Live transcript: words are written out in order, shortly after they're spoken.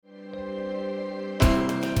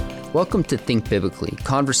Welcome to Think Biblically,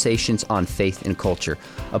 Conversations on Faith and Culture,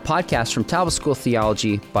 a podcast from Talbot School of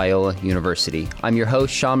Theology, Biola University. I'm your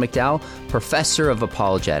host, Sean McDowell, Professor of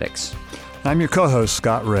Apologetics. I'm your co-host,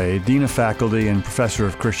 Scott Ray, Dean of Faculty and Professor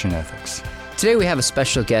of Christian Ethics. Today we have a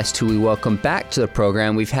special guest who we welcome back to the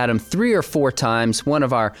program. We've had him 3 or 4 times, one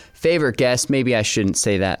of our favorite guests. Maybe I shouldn't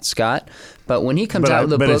say that, Scott, but when he comes out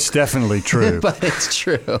with a book... But it's definitely true. But it's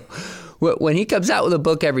true. When he comes out with a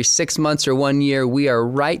book every 6 months or 1 year, we are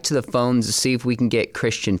right to the phones to see if we can get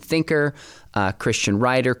Christian thinker, Christian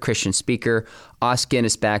writer, Christian speaker, Os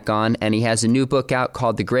Guinness back on. And he has a new book out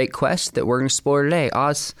called The Great Quest that we're going to explore today.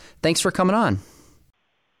 Os, thanks for coming on.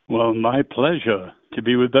 Well, my pleasure to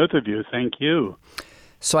be with both of you. Thank you.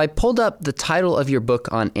 So I pulled up the title of your book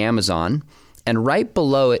on Amazon, and right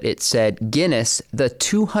below it, it said, Guinness, the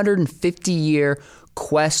 250-year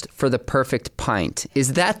quest for the perfect pint.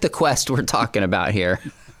 Is that the quest we're talking about here?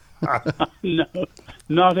 No,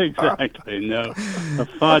 not exactly, no. A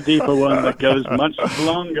far deeper one that goes much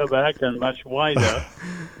longer back and much wider,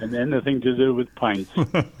 and anything to do with pints.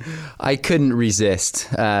 I couldn't resist.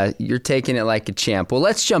 You're taking it like a champ. Well,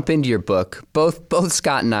 let's jump into your book. Both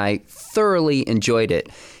Scott and I thoroughly enjoyed it.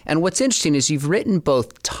 And what's interesting is you've written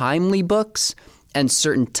both timely books and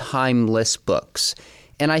certain timeless books.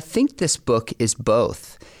 And I think this book is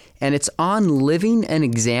both. And it's on living an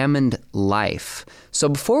examined life. So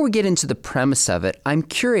before we get into the premise of it, I'm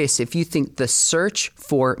curious if you think the search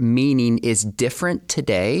for meaning is different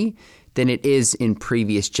today than it is in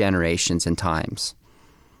previous generations and times.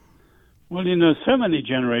 Well, so many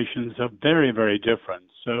generations are very, very different.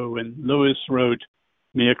 So when Lewis wrote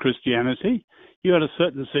Mere Christianity, you had a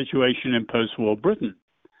certain situation in post-war Britain.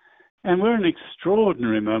 And we're in an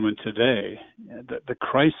extraordinary moment today. The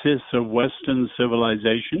crisis of Western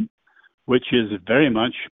civilization, which is very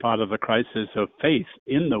much part of the crisis of faith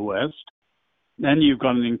in the West. Then you've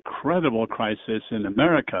got an incredible crisis in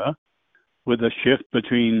America with a shift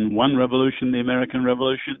between one revolution, the American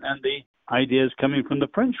Revolution, and the ideas coming from the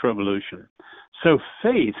French Revolution. So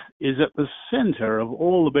faith is at the center of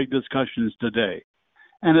all the big discussions today.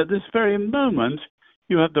 And at this very moment,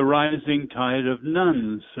 you have the rising tide of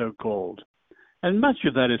nones, so-called. And much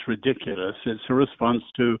of that is ridiculous. It's a response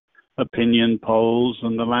to opinion polls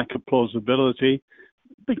and the lack of plausibility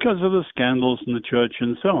because of the scandals in the church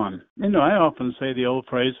and so on. I often say the old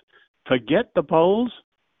phrase, forget the polls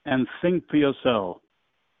and think for yourself.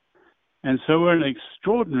 And so we're in an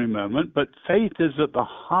extraordinary moment, but faith is at the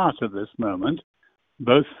heart of this moment,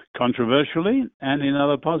 both controversially and in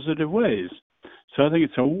other positive ways. So I think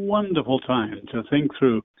it's a wonderful time to think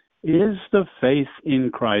through, is the faith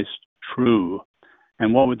in Christ true?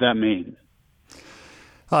 And what would that mean?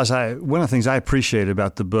 One of the things I appreciate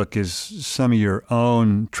about the book is some of your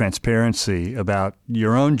own transparency about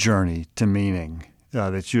your own journey to meaning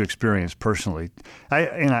that you experienced personally.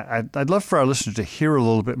 I'd love for our listeners to hear a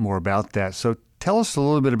little bit more about that. So tell us a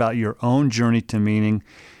little bit about your own journey to meaning.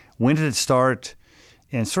 When did it start?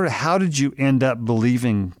 And sort of how did you end up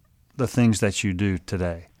believing the things that you do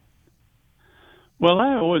today? Well,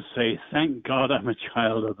 I always say, thank God I'm a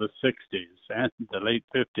child of the 60s and the late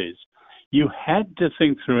 50s. You had to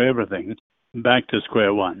think through everything back to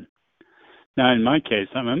square one. Now, in my case,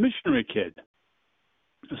 I'm a missionary kid.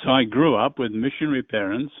 So I grew up with missionary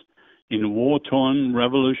parents in war-torn,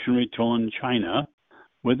 revolutionary-torn China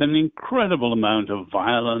with an incredible amount of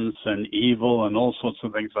violence and evil and all sorts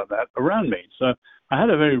of things like that around me. So I had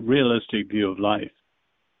a very realistic view of life.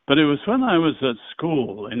 But it was when I was at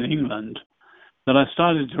school in England that I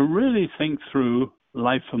started to really think through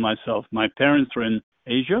life for myself. My parents were in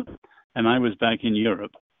Asia, and I was back in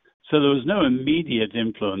Europe. So there was no immediate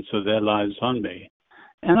influence of their lives on me.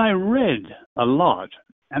 And I read a lot.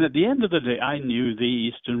 And at the end of the day, I knew the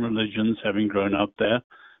Eastern religions, having grown up there.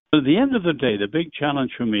 But at the end of the day, the big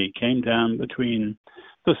challenge for me came down between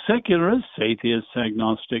the secularists, atheists,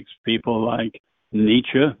 agnostics, people like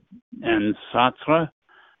Nietzsche and Sartre,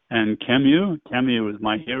 and Camus. Camus was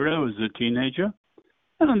my hero as a teenager.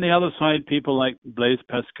 And on the other side, people like Blaise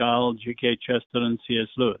Pascal, G.K. Chesterton, and C.S.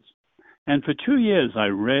 Lewis. And for 2 years, I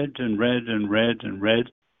read and read and read and read.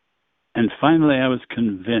 And finally, I was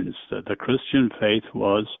convinced that the Christian faith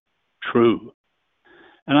was true.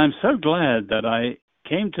 And I'm so glad that I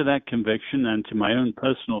came to that conviction and to my own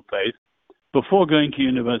personal faith before going to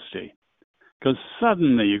university. Because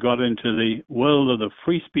suddenly you got into the world of the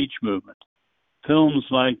free speech movement. Films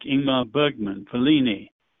like Ingmar Bergman, Fellini,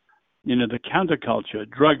 the counterculture,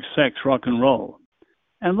 drugs, sex, rock and roll.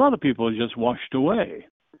 And a lot of people just washed away.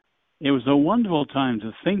 It was a wonderful time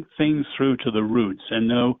to think things through to the roots and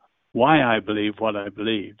know why I believe what I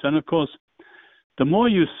believed. And of course, the more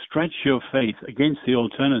you stretch your faith against the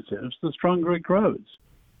alternatives, the stronger it grows.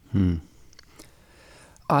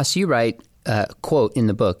 So you write, quote in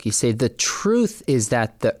the book, you say, "The truth is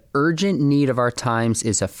that the urgent need of our times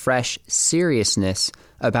is a fresh seriousness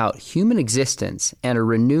about human existence and a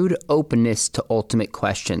renewed openness to ultimate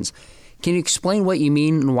questions." Can you explain what you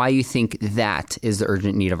mean and why you think that is the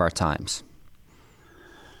urgent need of our times?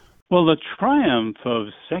 Well, the triumph of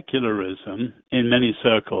secularism in many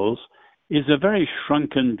circles is a very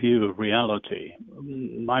shrunken view of reality.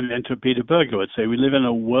 My mentor, Peter Berger, would say we live in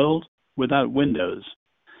a world without windows.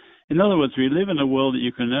 In other words, we live in a world that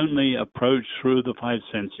you can only approach through the five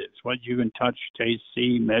senses, what you can touch, taste,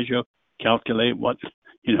 see, measure, calculate, what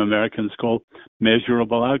Americans call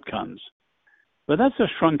measurable outcomes. But that's a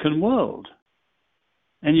shrunken world.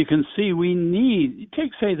 And you can see we need,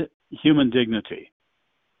 say, the human dignity.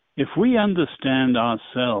 If we understand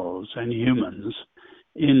ourselves and humans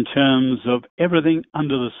in terms of everything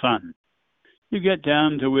under the sun, you get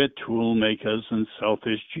down to we're tool makers and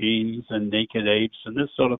selfish genes and naked apes and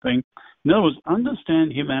this sort of thing. In other words,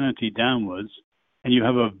 understand humanity downwards, and you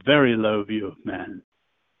have a very low view of man.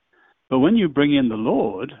 But when you bring in the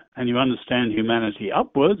Lord and you understand humanity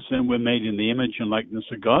upwards, and we're made in the image and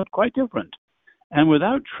likeness of God, quite different. And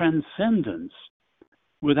without transcendence,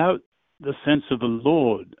 without the sense of the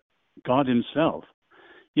Lord, God himself,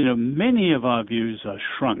 many of our views are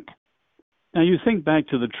shrunk. Now, you think back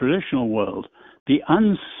to the traditional world, the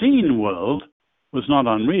unseen world was not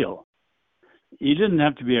unreal. You didn't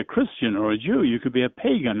have to be a Christian or a Jew. You could be a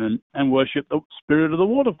pagan and worship the spirit of the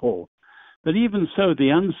waterfall. But even so, the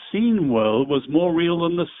unseen world was more real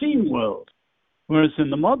than the seen world. Whereas in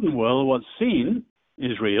the modern world, what's seen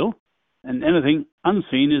is real, and anything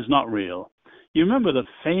unseen is not real. You remember the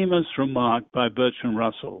famous remark by Bertrand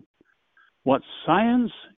Russell, "What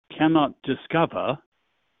science cannot discover,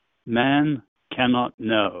 man cannot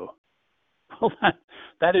know." Well,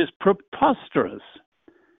 that is preposterous.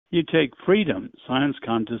 You take freedom, science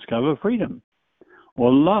can't discover freedom.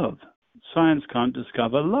 Or love, science can't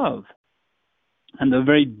discover love. And the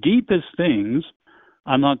very deepest things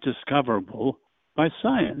are not discoverable by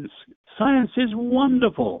science. Science is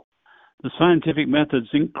wonderful. The scientific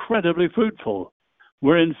method's incredibly fruitful.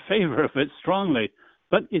 We're in favor of it strongly,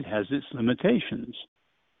 but it has its limitations.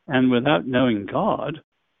 And without knowing God,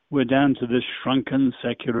 we're down to this shrunken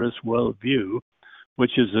secularist worldview,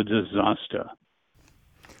 which is a disaster.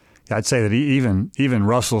 I'd say that even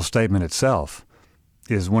Russell's statement itself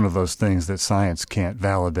is one of those things that science can't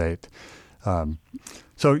validate.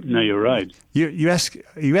 No, you're right. You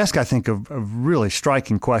ask, I think, a really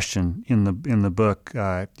striking question in the book.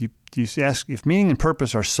 You ask, if meaning and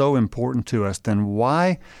purpose are so important to us, then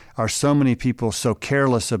why are so many people so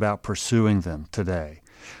careless about pursuing them today?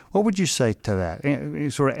 What would you say to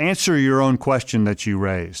that? Sort of answer your own question that you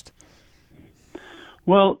raised.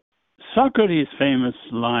 Well, Socrates' famous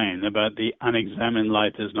line about the unexamined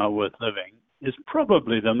life is not worth living is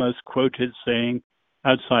probably the most quoted saying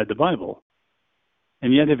outside the Bible.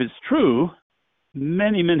 And yet, if it's true,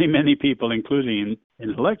 many, many, many people, including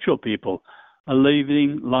intellectual people, are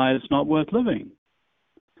living lives not worth living.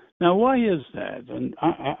 Now, why is that? And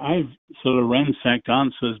I've sort of ransacked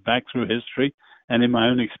answers back through history and in my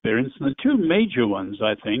own experience. And the two major ones,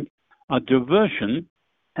 I think, are diversion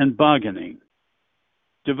and bargaining.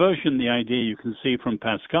 Diversion, the idea you can see from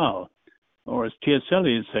Pascal, or as T.S.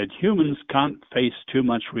 Eliot said, humans can't face too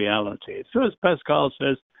much reality. So as Pascal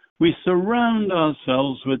says, we surround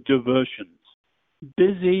ourselves with diversions,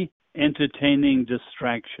 busy, entertaining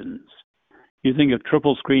distractions. You think of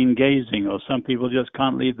triple screen gazing, or some people just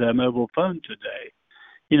can't leave their mobile phone today.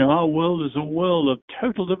 Our world is a world of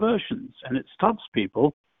total diversions, and it stops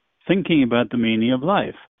people thinking about the meaning of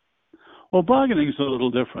life. Well, bargaining is a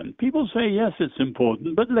little different. People say, yes, it's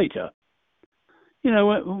important, but later.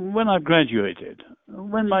 When I've graduated,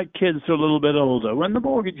 when my kids are a little bit older, when the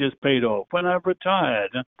mortgage is paid off, when I've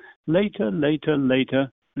retired, later,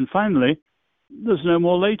 and finally, there's no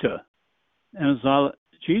more later. And as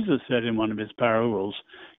Jesus said in one of his parables,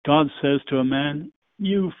 God says to a man,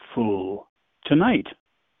 "You fool, tonight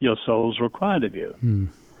your soul's required of you."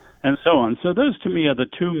 And so on. So those to me are the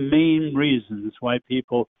two main reasons why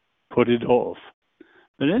people put it off.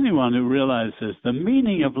 But anyone who realizes the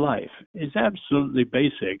meaning of life is absolutely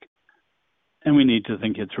basic, and we need to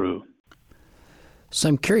think it through. So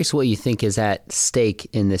I'm curious what you think is at stake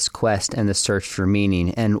in this quest and the search for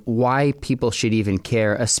meaning, and why people should even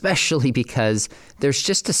care, especially because there's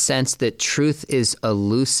just a sense that truth is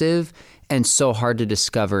elusive and so hard to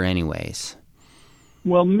discover anyways.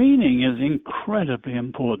 Well, meaning is incredibly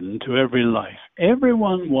important to every life.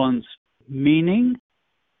 Everyone wants meaning,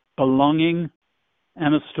 belonging,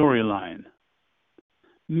 and a storyline.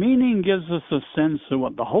 Meaning gives us a sense of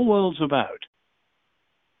what the whole world's about.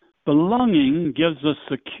 Belonging gives us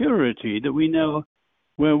security that we know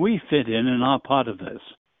where we fit in our part of this.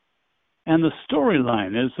 And the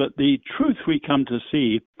storyline is that the truth we come to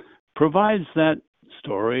see provides that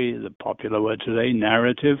story, the popular word today,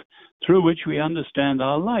 narrative, through which we understand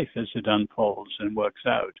our life as it unfolds and works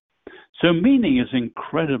out. So meaning is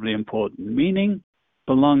incredibly important. Meaning,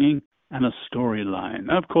 belonging, and a storyline.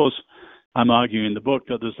 Of course, I'm arguing in the book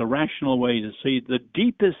that there's a rational way to see the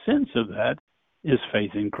deepest sense of that is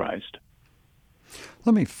faith in Christ.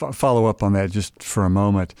 Let me follow up on that just for a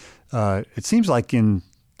moment. It seems like in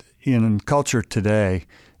culture today,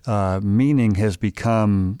 meaning has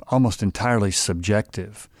become almost entirely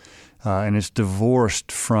subjective, and it's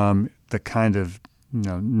divorced from the kind of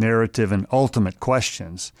narrative and ultimate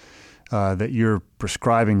questions that you're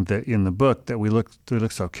prescribing in the book that we look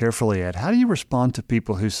so carefully at. How do you respond to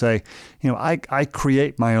people who say, I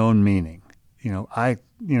create my own meaning,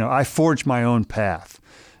 I forge my own path,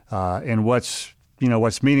 and what's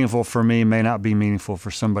meaningful for me may not be meaningful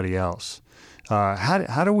for somebody else.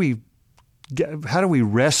 How do we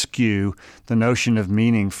rescue the notion of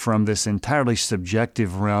meaning from this entirely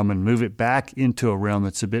subjective realm and move it back into a realm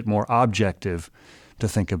that's a bit more objective to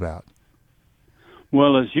think about?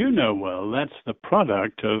 Well, as you know well, that's the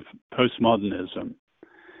product of postmodernism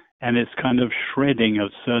and its kind of shredding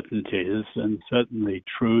of certainties and certainly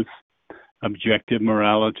truth, objective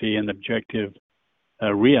morality and objective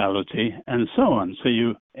reality, and so on. So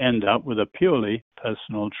you end up with a purely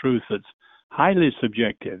personal truth that's highly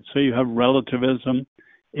subjective. So you have relativism,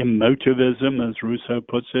 emotivism, as Rousseau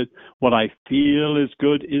puts it. What I feel is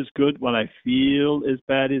good, what I feel is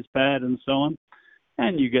bad, and so on.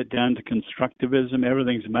 And you get down to constructivism.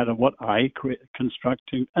 Everything's a matter of what I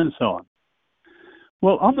constructing, and so on.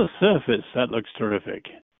 Well, on the surface, that looks terrific.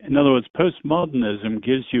 In other words, postmodernism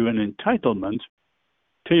gives you an entitlement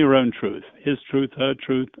to your own truth, his truth, her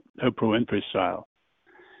truth, Oprah Winfrey style.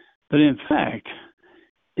 But in fact,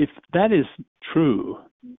 if that is true,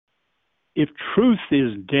 if truth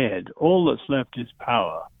is dead, all that's left is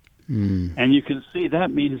power. And you can see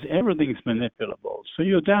that means everything's manipulable. So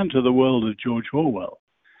you're down to the world of George Orwell.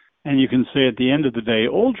 And you can say at the end of the day,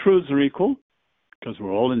 all truths are equal, because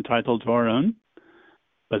we're all entitled to our own.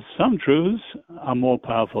 But some truths are more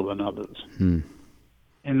powerful than others. In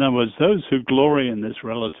other words, those who glory in this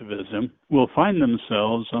relativism will find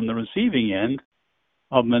themselves on the receiving end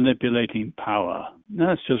of manipulating power.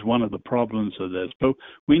 That's just one of the problems of this, but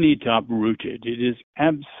we need to uproot it. It is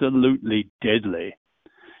absolutely deadly.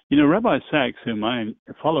 Rabbi Sachs, whom I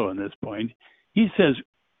follow on this point, he says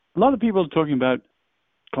a lot of people are talking about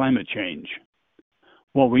climate change.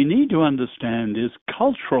 What we need to understand is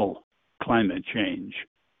cultural climate change.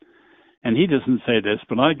 And he doesn't say this,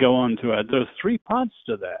 but I go on to add there are three parts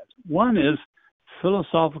to that. One is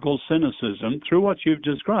philosophical cynicism through what you've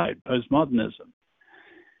described, postmodernism.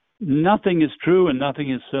 Nothing is true and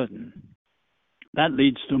nothing is certain. That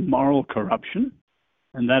leads to moral corruption,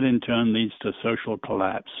 and that in turn leads to social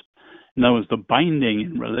collapse. In other words, the binding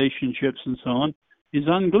in relationships and so on is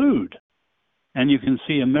unglued. And you can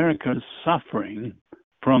see America is suffering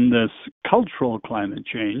from this cultural climate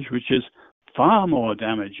change, which is far more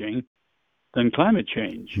damaging than climate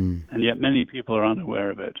change. And yet many people are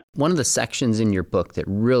unaware of it. One of the sections in your book that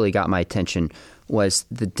really got my attention was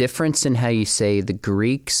the difference in how you say the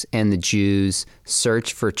Greeks and the Jews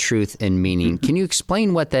search for truth and meaning. Can you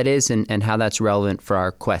explain what that is and how that's relevant for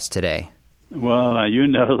our quest today? Well, a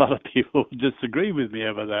lot of people disagree with me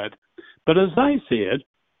over that. But as I see it,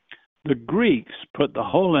 the Greeks put the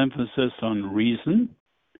whole emphasis on reason,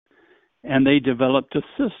 and they developed a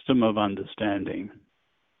system of understanding.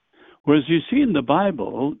 Whereas you see in the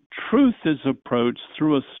Bible, truth is approached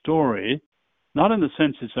through a story, not in the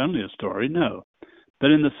sense it's only a story, no, but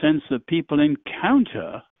in the sense that people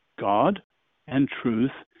encounter God and truth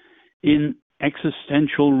in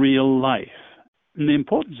existential real life. And the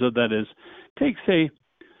importance of that is, take, say,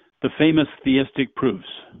 the famous theistic proofs,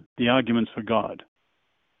 the arguments for God.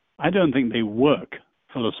 I don't think they work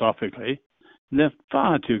philosophically. They're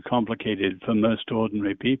far too complicated for most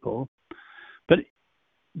ordinary people. But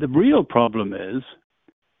the real problem is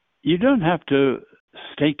you don't have to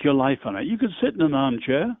stake your life on it. You could sit in an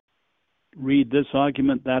armchair, read this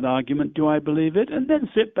argument, that argument, do I believe it? And then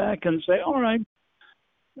sit back and say, all right,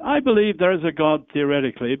 I believe there is a God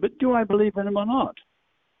theoretically, but do I believe in him or not?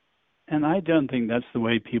 And I don't think that's the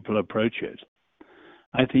way people approach it.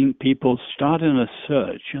 I think people start in a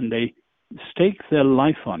search and they stake their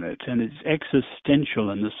life on it, and it's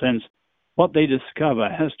existential in the sense what they discover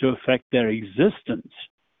has to affect their existence.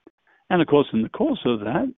 And of course, in the course of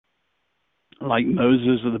that, like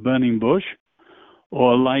Moses at the burning bush,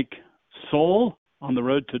 or like Saul on the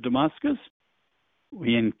road to Damascus,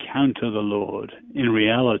 we encounter the Lord in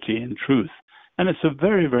reality, in truth. And it's a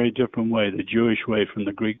very, very different way, the Jewish way from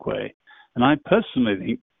the Greek way. And I personally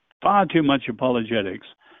think far too much apologetics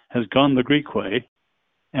has gone the Greek way,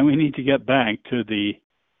 and we need to get back to the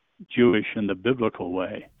Jewish and the biblical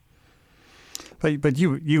way. But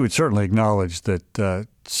you would certainly acknowledge that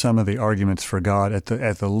some of the arguments for God, at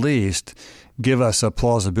the least, give us a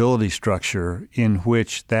plausibility structure in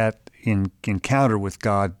which that encounter with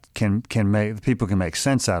God can make people can make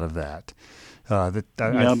sense out of that. But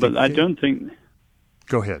I don't think.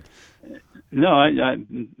 Go ahead. No,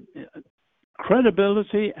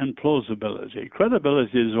 credibility and plausibility.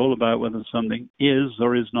 Credibility is all about whether something is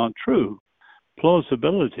or is not true.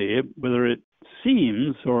 Plausibility, whether it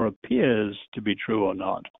seems or appears to be true or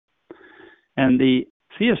not. And the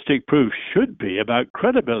theistic proof should be about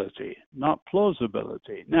credibility, not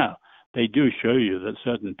plausibility. Now, they do show you that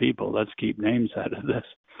certain people, let's keep names out of this,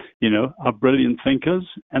 are brilliant thinkers,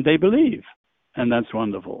 and they believe. And that's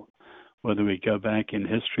wonderful. Whether we go back in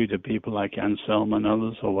history to people like Anselm and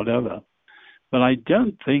others or whatever. But I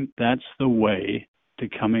don't think that's the way to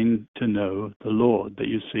coming to know the Lord that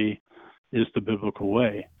you see is the biblical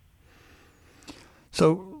way.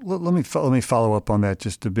 So let me follow up on that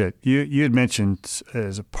just a bit. You had mentioned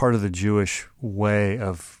as a part of the Jewish way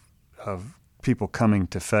of people coming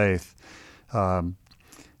to faith,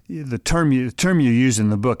 the term you use in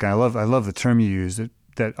the book. I love the term you use.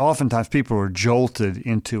 That oftentimes people are jolted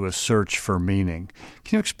into a search for meaning.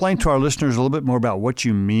 Can you explain to our listeners a little bit more about what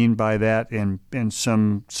you mean by that and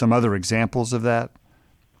some other examples of that?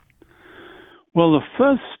 Well, the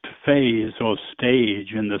first phase or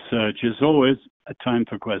stage in the search is always a time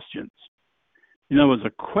for questions. In other words, a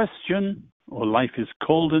question or life is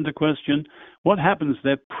called into question. What happens?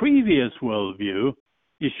 Their previous worldview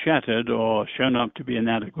is shattered or shown up to be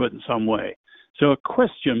inadequate in some way. So a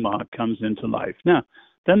question mark comes into life. Now,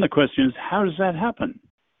 then the question is, how does that happen?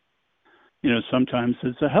 Sometimes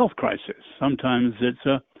it's a health crisis. Sometimes it's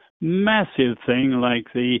a massive thing like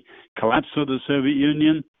the collapse of the Soviet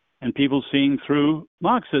Union and people seeing through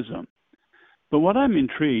Marxism. But what I'm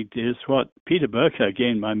intrigued is what Peter Berker,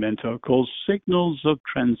 again my mentor, calls signals of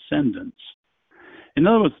transcendence. In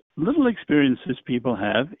other words, little experiences people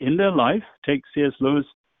have in their life, take C.S. Lewis,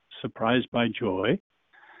 Surprised by Joy,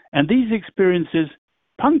 and these experiences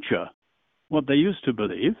puncture what they used to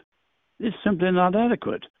believe is simply not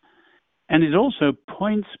adequate. And it also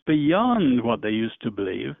points beyond what they used to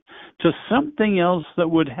believe to something else that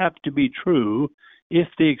would have to be true if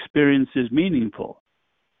the experience is meaningful.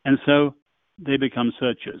 And so they become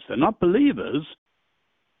searchers. They're not believers.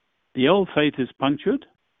 The old faith is punctured,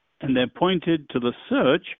 and they're pointed to the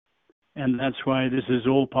search, and that's why this is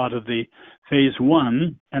all part of the phase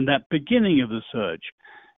one and that beginning of the search.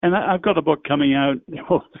 And I've got a book coming out,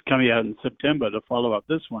 it's coming out in September to follow up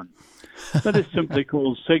this one. But it's simply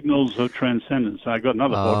called Signals of Transcendence. I got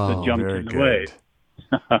another book that jumped in the way.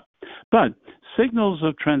 But Signals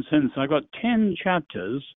of Transcendence, I got 10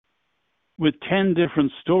 chapters with 10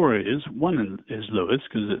 different stories. One is Lewis,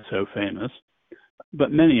 because it's so famous,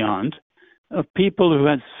 but many aren't, of people who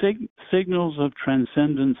had signals of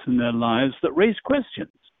transcendence in their lives that raised questions,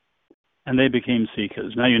 and they became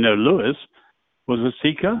seekers. Now, Lewis was a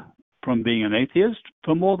seeker from being an atheist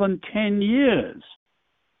for more than 10 years.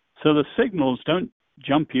 So the signals don't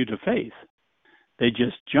jump you to faith. They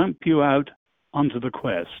just jump you out onto the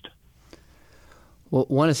quest. Well,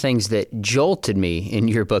 one of the things that jolted me in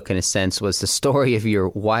your book, in a sense, was the story of your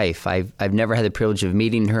wife. I've never had the privilege of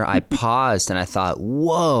meeting her. I paused and I thought,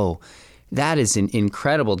 whoa, that is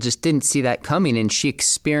incredible. Just didn't see that coming. And she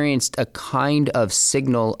experienced a kind of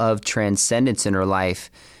signal of transcendence in her life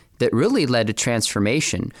that really led to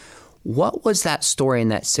transformation. What was that story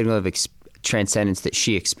and that signal of transcendence that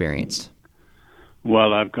she experienced?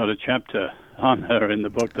 Well, I've got a chapter on her in the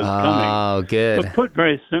book that's coming. Oh, good. But put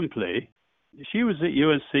very simply, she was at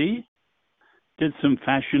USC, did some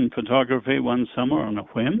fashion photography one summer on a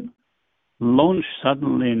whim, launched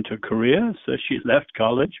suddenly into career, so she left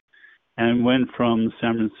college and went from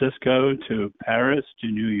San Francisco to Paris to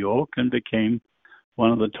New York and became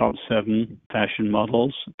one of the top 7 fashion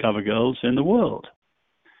models, cover girls in the world.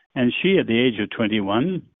 And she, at the age of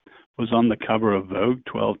 21, was on the cover of Vogue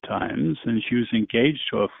 12 times, and she was engaged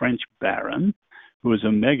to a French baron who was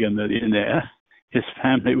a mega millionaire. His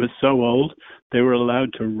family was so old, they were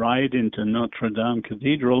allowed to ride into Notre Dame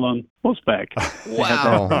Cathedral on horseback. Wow. They had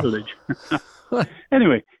that privilege.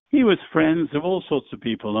 Anyway, he was friends of all sorts of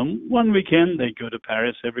people. And one weekend, they go to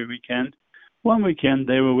Paris every weekend. one weekend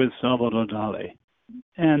they were with Salvador Dali,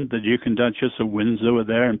 and the Duke and Duchess of Windsor were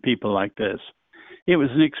there and people like this. It was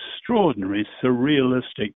an extraordinary,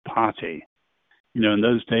 surrealistic party. You know, in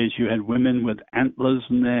those days you had women with antlers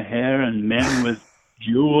in their hair and men with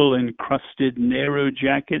jewel-encrusted Nehru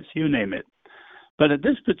jackets, you name it. But at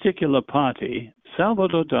this particular party,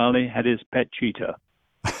 Salvador Dali had his pet cheetah,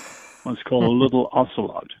 what's called a little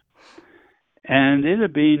ocelot. And it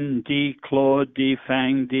had been declawed,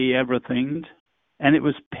 defanged, de-everythinged, and it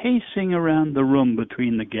was pacing around the room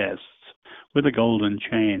between the guests with a golden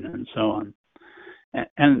chain and so on.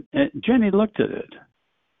 And Jenny looked at it,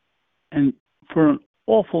 and for an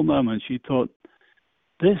awful moment she thought,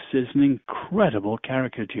 this is an incredible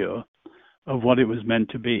caricature of what it was meant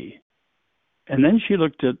to be. And then she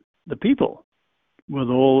looked at the people with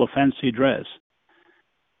all the fancy dress,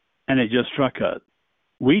 and it just struck her.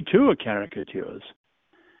 We too are caricatures.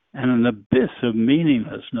 And an abyss of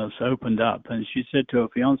meaninglessness opened up, and she said to her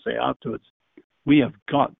fiancé afterwards, we have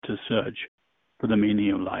got to search for the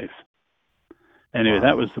meaning of life. Anyway,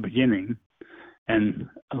 that was the beginning. And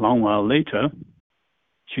a long while later,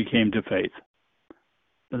 she came to faith.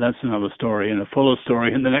 But that's another story, and a fuller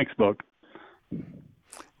story in the next book.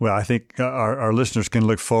 Well, I think our listeners can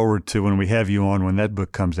look forward to when we have you on when that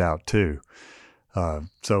book comes out too.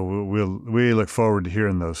 So we look forward to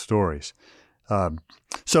hearing those stories.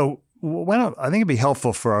 So I think it'd be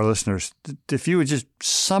helpful for our listeners if you would just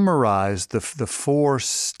summarize the four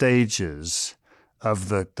stages of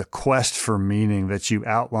the quest for meaning that you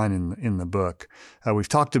outline in the book. We've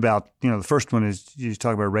talked about, the first one is you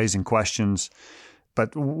talk about raising questions,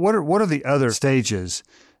 but what are the other stages?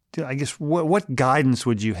 I guess what guidance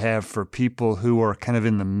would you have for people who are kind of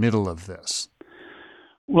in the middle of this?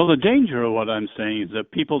 Well, the danger of what I'm saying is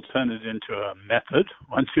that people turn it into a method,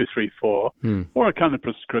 1, 2, 3, 4, or a kind of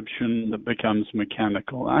prescription that becomes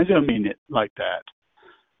mechanical. I don't mean it like that.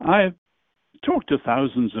 I've talked to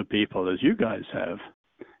thousands of people, as you guys have,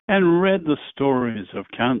 and read the stories of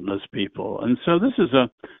countless people. And so this is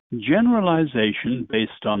a generalization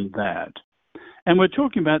based on that. And we're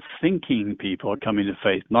talking about thinking people coming to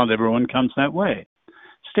faith. Not everyone comes that way.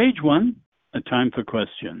 Stage 1, a time for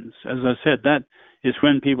questions. As I said, that is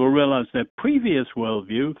when people realize their previous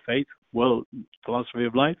worldview, faith, philosophy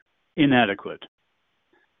of life, inadequate.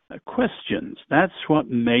 Questions, that's what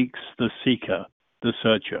makes the seeker, the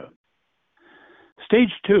searcher.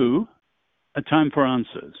 Stage 2, a time for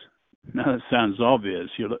answers. Now, that sounds obvious.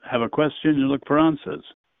 You have a question, you look for answers.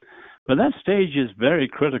 But that stage is very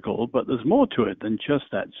critical, but there's more to it than just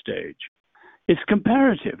that stage. It's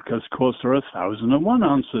comparative because, of course, there are 1,001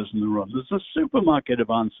 answers in the room. There's a supermarket of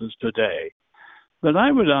answers today. But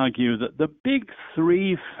I would argue that the big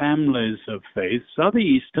three families of faiths are the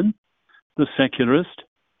Eastern, the secularist,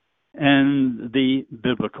 and the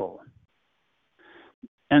biblical.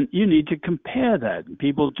 And you need to compare that.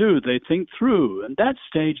 People do. They think through. And that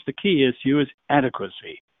stage, the key issue is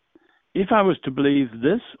adequacy. If I was to believe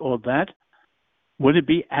this or that, would it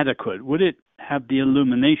be adequate? Would it have the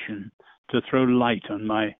illumination to throw light on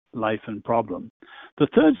my life and problem? The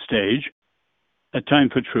third stage, a time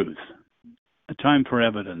for truth, a time for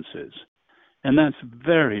evidences. And that's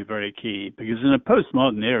very, very key because in a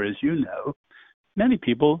postmodern era, as you know, many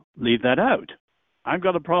people leave that out. I've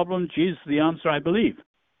got a problem, Jesus is the answer, I believe.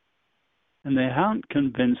 And they aren't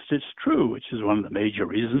convinced it's true, which is one of the major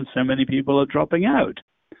reasons so many people are dropping out.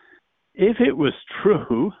 If it was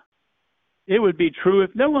true, it would be true if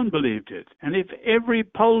no one believed it, and if every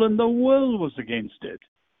poll in the world was against it.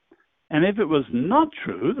 And if it was not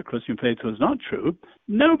true, the Christian faith was not true,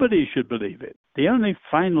 nobody should believe it. The only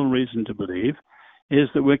final reason to believe is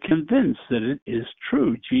that we're convinced that it is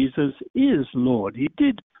true. Jesus is Lord. He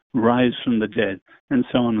did rise from the dead, and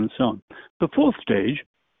so on and so on. The fourth stage,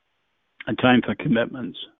 a time for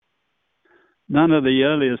commitments. None of the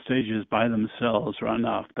earlier stages by themselves are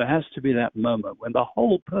enough. There has to be that moment when the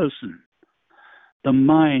whole person, the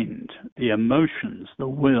mind, the emotions, the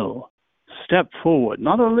will, step forward,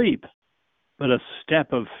 not a leap, but a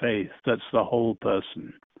step of faith that's the whole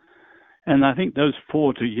person. And I think those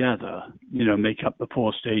four together, make up the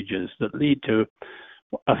four stages that lead to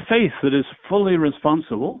a faith that is fully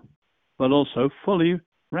responsible, but also fully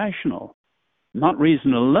rational. Not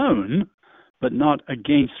reason alone, but not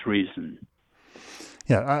against reason.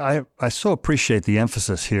 Yeah, I so appreciate the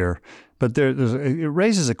emphasis here, but it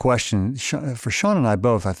raises a question for Sean and I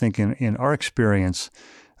both. I think in our experience,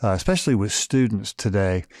 especially with students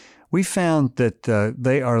today, we found that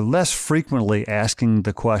they are less frequently asking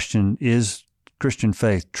the question, is Christian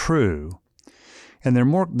faith true? And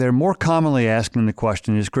they're more commonly asking the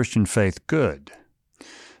question, is Christian faith good?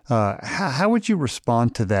 How would you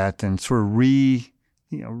respond to that and sort of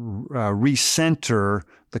recenter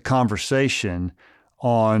the conversation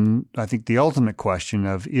on, I think, the ultimate question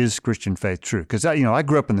of, is Christian faith true? Because I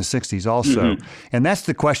grew up in the '60s also, and that's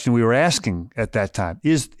the question we were asking at that time: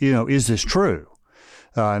 is this true?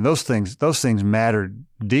 And those things mattered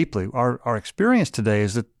deeply. Our experience today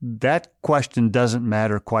is that question doesn't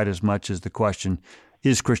matter quite as much as the question,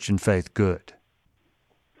 is Christian faith good?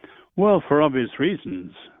 Well, for obvious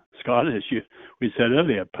reasons, Scott, as we said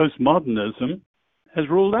earlier, postmodernism has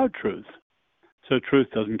ruled out truth, so truth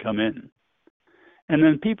doesn't come in. And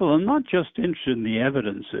then people are not just interested in the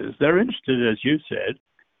evidences, they're interested, as you said,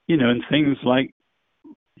 in things like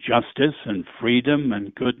justice and freedom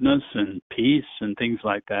and goodness and peace and things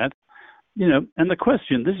like that. And the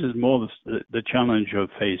question, this is more the challenge of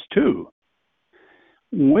phase 2.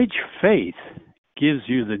 Which faith gives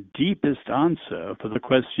you the deepest answer for the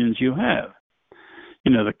questions you have?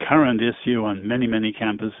 The current issue on many, many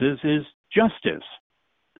campuses is justice.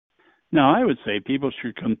 Now, I would say people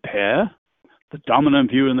should compare the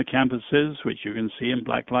dominant view in the campuses, which you can see in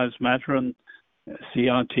Black Lives Matter and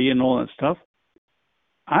CRT and all that stuff.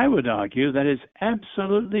 I would argue that it's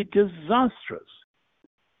absolutely disastrous.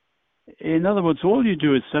 In other words, all you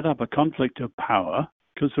do is set up a conflict of power,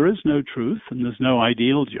 because there is no truth and there's no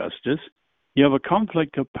ideal justice. You have a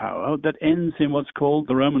conflict of power that ends in what's called,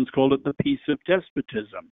 the Romans called it, the peace of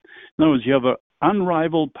despotism. In other words, you have an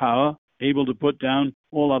unrivaled power able to put down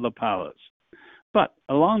all other powers. But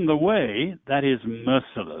along the way, that is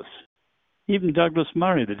merciless. Even Douglas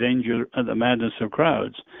Murray, The Danger and the Madness of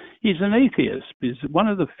Crowds, he's an atheist, because one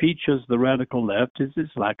of the features of the radical left is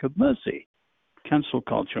its lack of mercy, cancel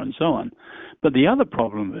culture and so on. But the other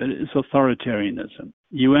problem of it is authoritarianism.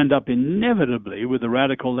 You end up inevitably with the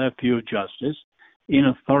radical left view of justice in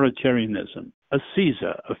authoritarianism, a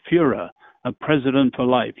Caesar, a Führer, a president for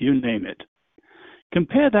life, you name it.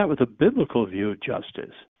 Compare that with a biblical view of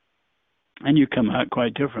justice, and you come out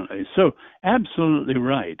quite differently. So, absolutely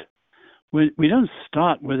right. We don't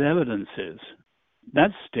start with evidences.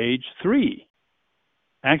 That's stage 3.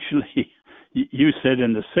 Actually, you said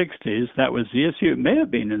in the 60s that was the issue. It may have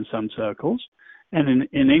been in some circles. And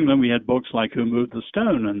in England, we had books like Who Moved the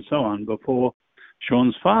Stone and so on before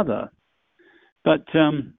Sean's father. But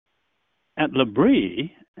at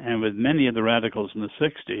L'Abri, and with many of the radicals in the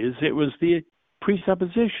 60s, it was the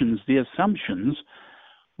presuppositions, the assumptions,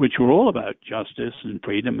 which were all about justice and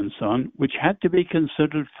freedom and so on, which had to be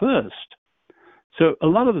considered first. So a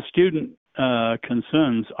lot of the student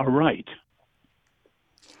concerns are right.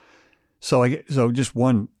 So just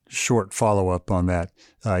one short follow-up on that.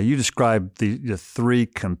 You described the 3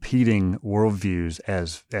 competing worldviews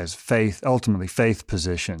as faith, ultimately faith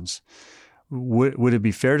positions. Would it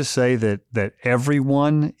be fair to say that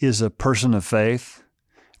everyone is a person of faith,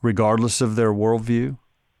 regardless of their worldview?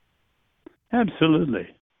 Absolutely.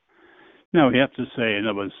 Now, we have to say, in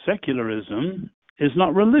other words, secularism is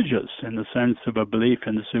not religious in the sense of a belief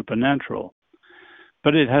in the supernatural,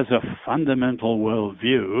 but it has a fundamental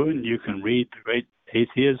worldview, and you can read the great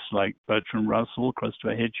atheists like Bertrand Russell,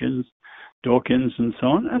 Christopher Hitchens, Dawkins, and so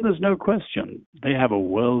on, and there's no question. They have a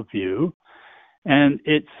worldview, and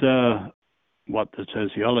it's what the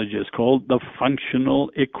sociologists call the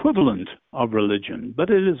functional equivalent of religion.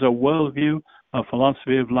 But it is a worldview, a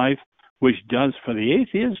philosophy of life, which does for the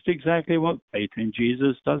atheist exactly what faith in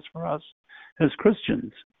Jesus does for us as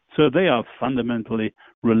Christians. So they are fundamentally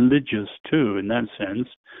religious too in that sense.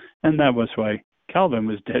 And that was why Calvin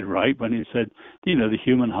was dead right when he said, the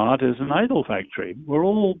human heart is an idol factory. We're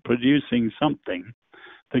all producing something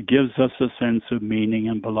that gives us a sense of meaning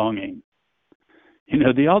and belonging.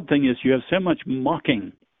 The odd thing is you have so much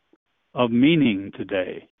mocking of meaning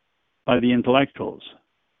today by the intellectuals.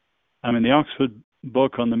 I mean, the Oxford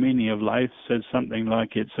book on the meaning of life says something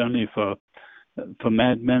like it's only for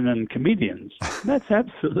madmen and comedians. That's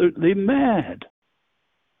absolutely mad.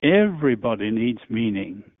 Everybody needs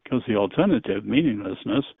meaning, because the alternative,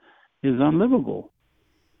 meaninglessness, is unlivable.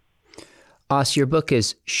 Os, your book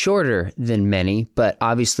is shorter than many, but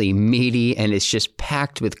obviously meaty, and it's just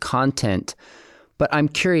packed with content. But I'm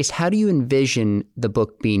curious, how do you envision the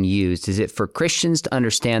book being used? Is it for Christians to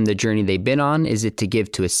understand the journey they've been on? Is it to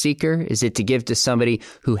give to a seeker? Is it to give to somebody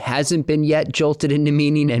who hasn't been yet jolted into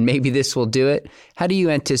meaning, and maybe this will do it? How do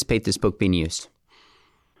you anticipate this book being used?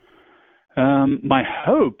 My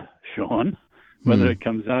hope, Sean, whether it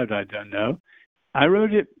comes out, I don't know. I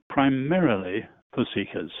wrote it primarily for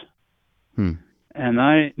seekers. And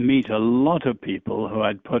I meet a lot of people who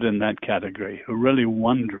I'd put in that category, who are really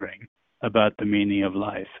wondering about the meaning of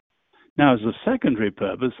life. Now, as a secondary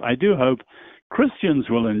purpose, I do hope Christians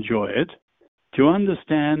will enjoy it to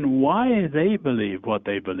understand why they believe what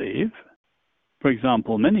they believe. For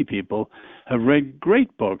example, many people have read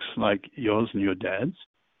great books like yours and your dad's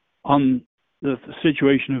on the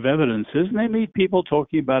situation of evidences, and they meet people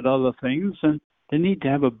talking about other things, and they need to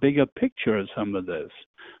have a bigger picture of some of this.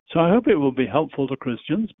 So I hope it will be helpful to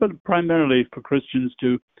Christians, but primarily for Christians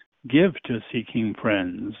to give to Seeking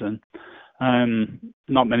Friends. And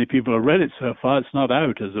not many people have read it so far. It's not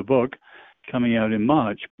out as a book, coming out in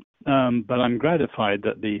March. But I'm gratified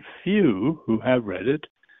that the few who have read it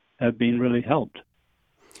have been really helped.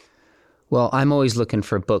 Well, I'm always looking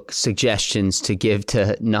for book suggestions to give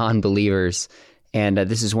to non-believers, and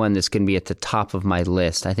this is one that's going to be at the top of my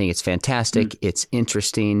list. I think it's fantastic. It's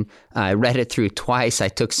interesting. I read it through twice. I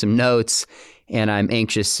took some notes, and I'm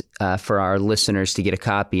anxious for our listeners to get a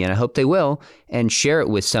copy, and I hope they will, and share it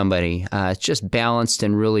with somebody. It's just balanced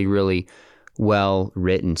and really, really well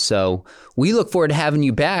written. So we look forward to having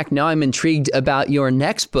you back. Now I'm intrigued about your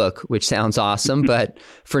next book, which sounds awesome. But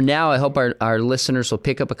for now, I hope our listeners will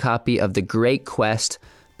pick up a copy of The Great Quest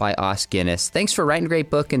by Os Guinness. Thanks for writing a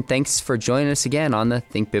great book, and thanks for joining us again on the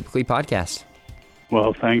Think Biblically podcast.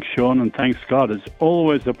 Well, thanks, Sean, and thanks, Scott. It's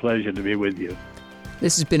always a pleasure to be with you.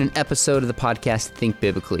 This has been an episode of the podcast Think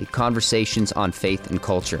Biblically, Conversations on Faith and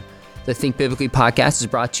Culture. The Think Biblically podcast is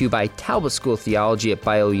brought to you by Talbot School of Theology at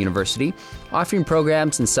Biola University, offering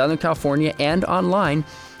programs in Southern California and online,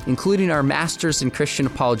 including our Masters in Christian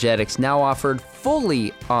Apologetics, now offered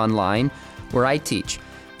fully online, where I teach.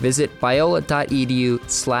 Visit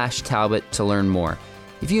biola.edu/Talbot to learn more.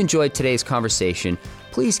 If you enjoyed today's conversation,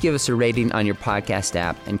 please give us a rating on your podcast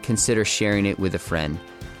app and consider sharing it with a friend.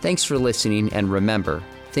 Thanks for listening, and remember,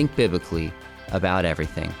 think biblically about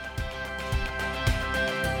everything.